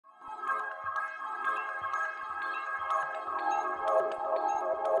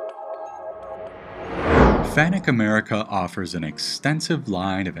FANUC America offers an extensive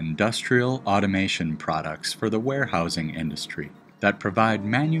line of industrial automation products for the warehousing industry that provide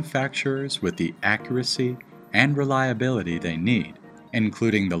manufacturers with the accuracy and reliability they need,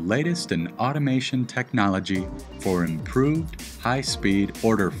 including the latest in automation technology for improved high-speed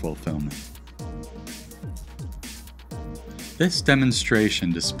order fulfillment. This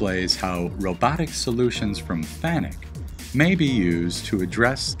demonstration displays how robotic solutions from FANUC may be used to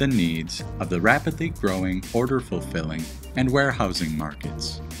address the needs of the rapidly growing order fulfilling and warehousing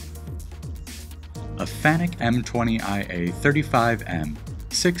markets. A FANUC M-20iA 35M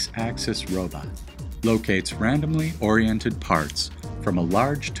 6-axis robot locates randomly oriented parts from a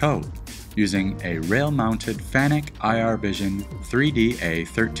large tote using a rail-mounted FANUC iRVision 3D-A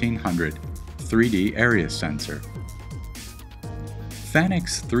 1300 3D area sensor.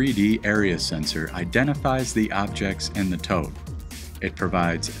 FANUC's 3D area sensor identifies the objects in the tote. It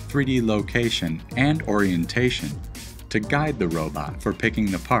provides 3D location and orientation to guide the robot for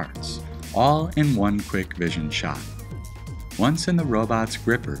picking the parts, all in one quick vision shot. Once in the robot's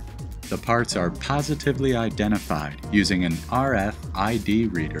gripper, the parts are positively identified using an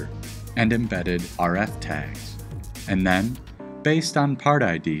RFID reader and embedded RF tags, and then, based on part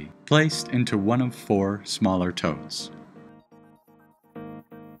ID, placed into one of 4 smaller totes.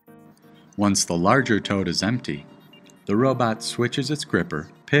 Once the larger tote is empty, the robot switches its gripper,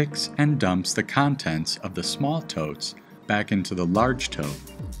 picks and dumps the contents of the small totes back into the large tote,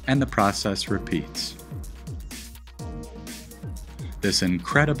 and the process repeats. This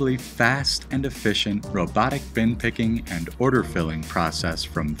incredibly fast and efficient robotic bin picking and order filling process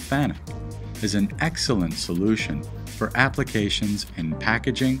from FANUC is an excellent solution for applications in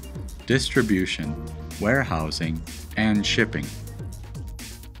packaging, distribution, warehousing, and shipping.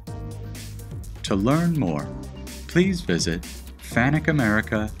 To learn more, please visit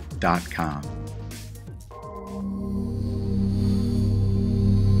FANUCamerica.com.